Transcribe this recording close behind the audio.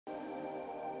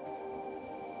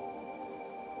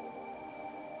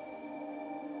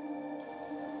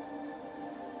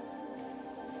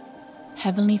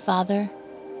Heavenly Father,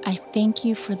 I thank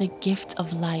you for the gift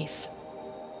of life.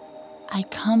 I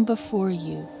come before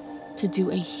you to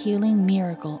do a healing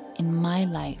miracle in my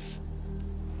life.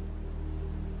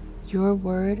 Your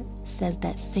word says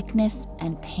that sickness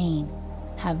and pain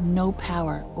have no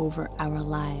power over our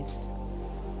lives.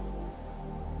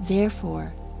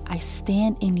 Therefore, I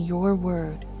stand in your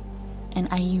word and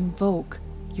I invoke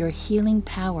your healing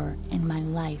power in my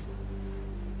life.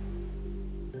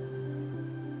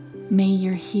 May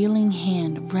your healing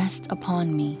hand rest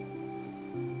upon me.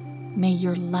 May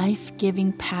your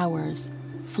life-giving powers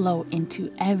flow into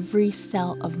every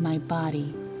cell of my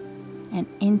body and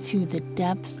into the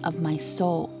depths of my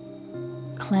soul,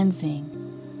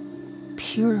 cleansing,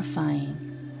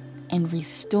 purifying, and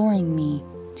restoring me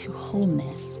to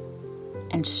wholeness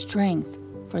and strength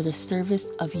for the service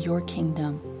of your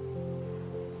kingdom.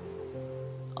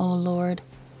 O Lord,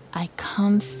 I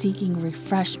come seeking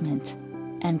refreshment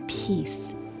and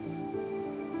peace.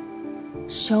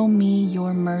 Show me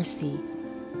your mercy.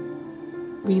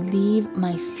 Relieve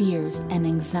my fears and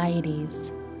anxieties.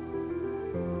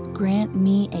 Grant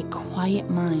me a quiet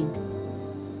mind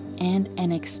and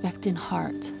an expectant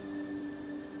heart.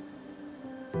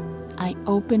 I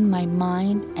open my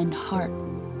mind and heart,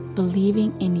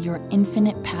 believing in your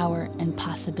infinite power and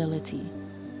possibility.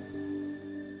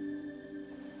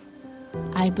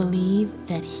 I believe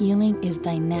that healing is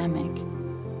dynamic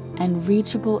and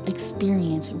reachable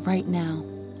experience right now.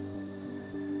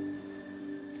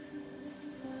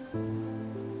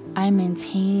 I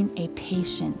maintain a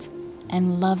patient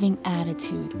and loving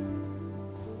attitude,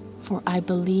 for I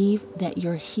believe that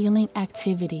your healing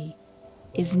activity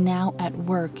is now at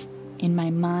work in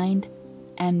my mind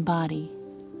and body.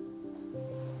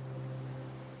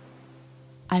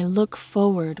 I look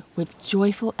forward with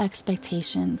joyful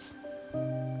expectations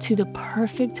to the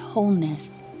perfect wholeness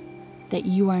that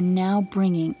you are now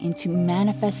bringing into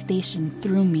manifestation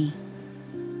through me.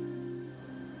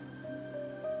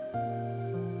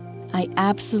 I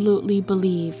absolutely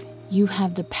believe you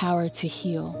have the power to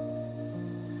heal,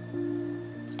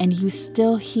 and you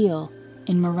still heal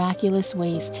in miraculous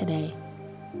ways today.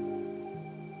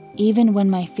 Even when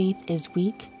my faith is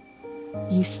weak,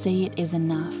 you say it is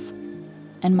enough,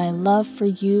 and my love for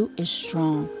you is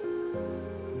strong.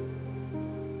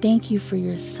 Thank you for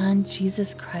your Son,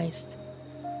 Jesus Christ,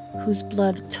 whose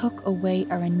blood took away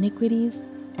our iniquities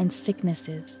and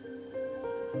sicknesses.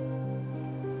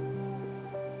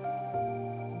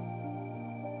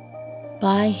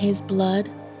 By his blood,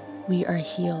 we are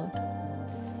healed.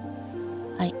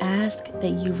 I ask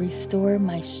that you restore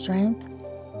my strength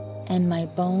and my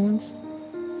bones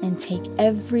and take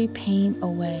every pain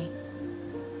away.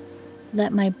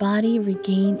 Let my body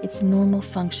regain its normal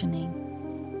functioning,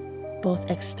 both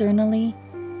externally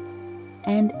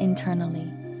and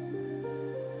internally.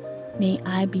 May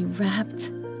I be wrapped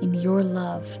in your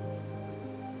love,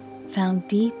 found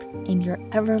deep in your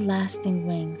everlasting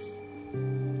wings,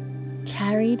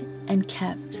 carried and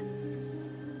kept,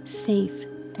 safe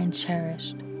and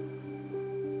cherished.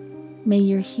 May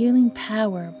your healing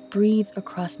power breathe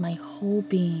across my whole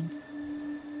being.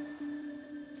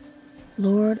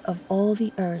 Lord of all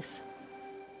the earth,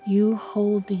 you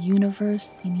hold the universe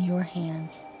in your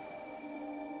hands.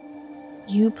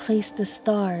 You place the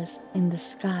stars in the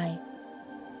sky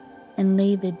and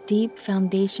lay the deep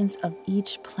foundations of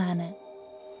each planet.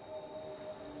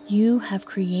 You have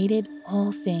created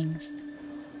all things,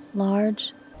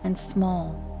 large and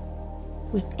small,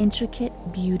 with intricate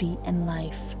beauty and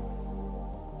life.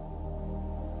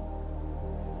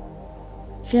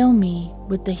 Fill me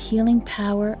with the healing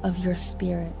power of your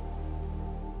Spirit.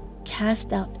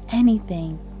 Cast out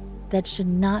anything that should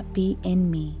not be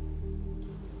in me.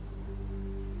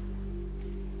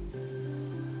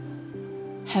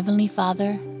 Heavenly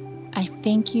Father, I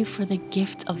thank you for the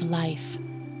gift of life.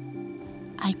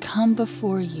 I come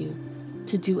before you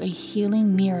to do a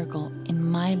healing miracle in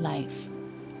my life.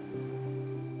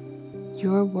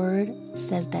 Your word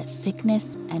says that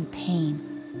sickness and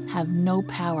pain have no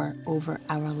power over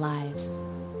our lives.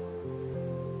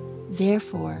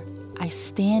 Therefore, I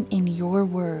stand in your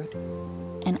word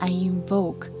and I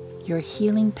invoke your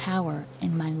healing power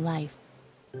in my life.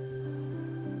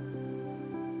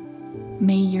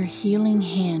 May your healing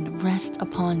hand rest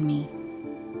upon me.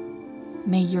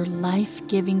 May your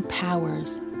life-giving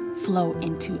powers flow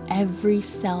into every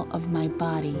cell of my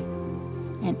body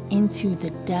and into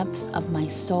the depths of my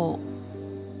soul,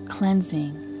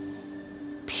 cleansing,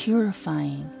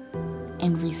 purifying,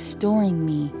 and restoring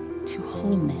me to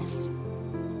wholeness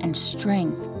and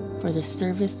strength for the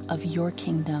service of your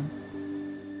kingdom.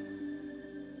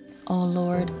 O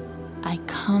Lord, I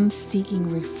come seeking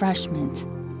refreshment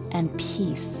and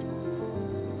peace.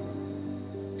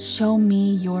 Show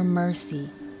me your mercy.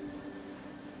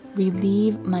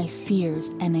 Relieve my fears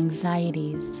and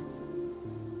anxieties.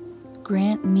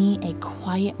 Grant me a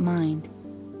quiet mind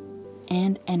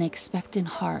and an expectant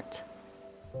heart.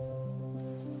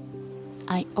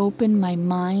 I open my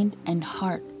mind and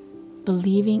heart,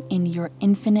 believing in your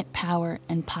infinite power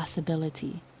and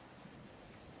possibility.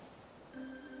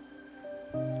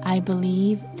 I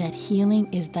believe that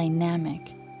healing is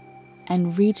dynamic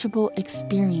and reachable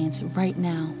experience right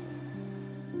now.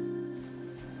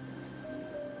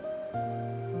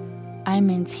 I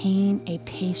maintain a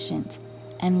patient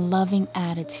and loving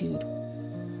attitude,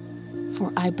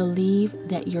 for I believe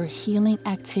that your healing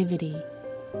activity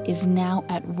is now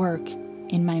at work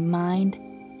in my mind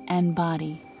and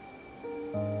body.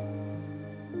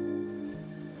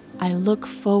 I look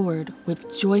forward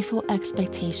with joyful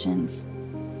expectations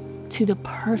to the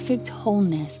perfect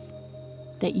wholeness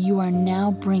that you are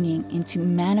now bringing into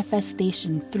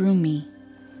manifestation through me.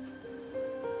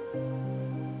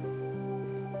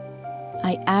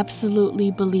 I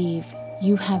absolutely believe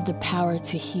you have the power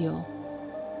to heal,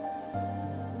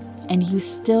 and you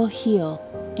still heal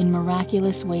in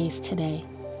miraculous ways today.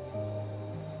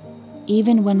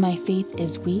 Even when my faith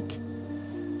is weak,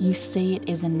 you say it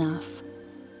is enough,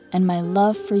 and my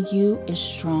love for you is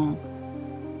strong.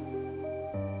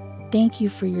 Thank you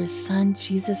for your Son,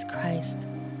 Jesus Christ,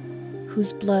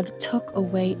 whose blood took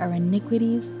away our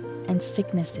iniquities and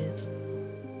sicknesses.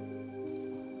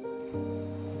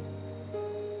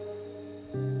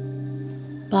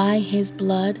 By his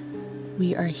blood,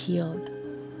 we are healed.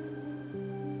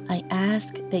 I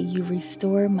ask that you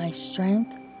restore my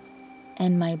strength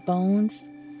and my bones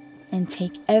and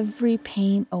take every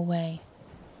pain away.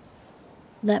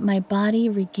 Let my body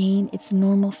regain its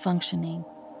normal functioning,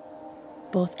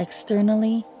 both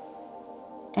externally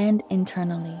and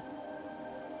internally.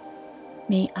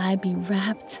 May I be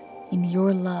wrapped in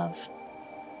your love,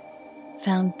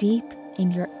 found deep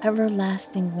in your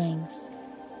everlasting wings,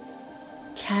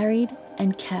 carried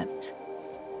and kept,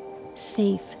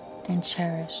 safe and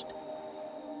cherished.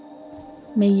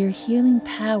 May your healing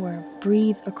power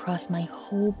breathe across my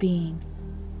whole being.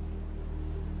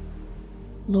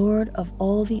 Lord of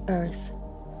all the earth,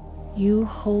 you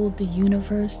hold the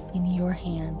universe in your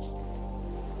hands.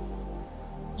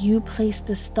 You place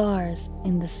the stars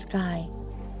in the sky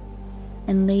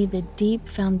and lay the deep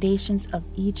foundations of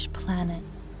each planet.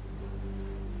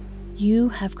 You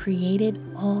have created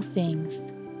all things,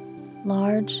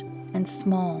 large and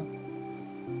small,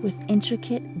 with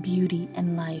intricate beauty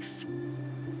and life.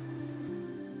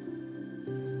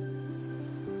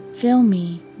 Fill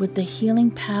me with the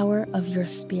healing power of your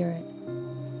Spirit.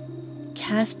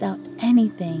 Cast out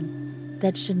anything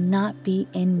that should not be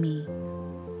in me.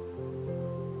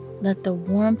 Let the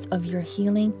warmth of your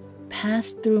healing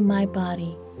pass through my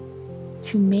body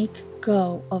to make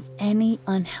go of any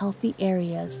unhealthy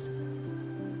areas,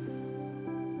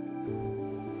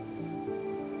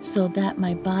 so that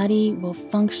my body will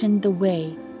function the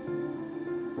way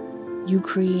you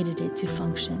created it to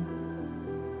function.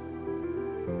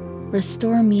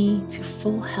 Restore me to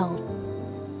full health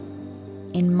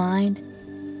in mind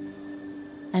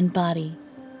and body,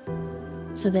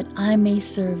 so that I may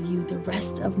serve you the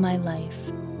rest of my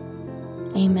life.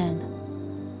 Amen.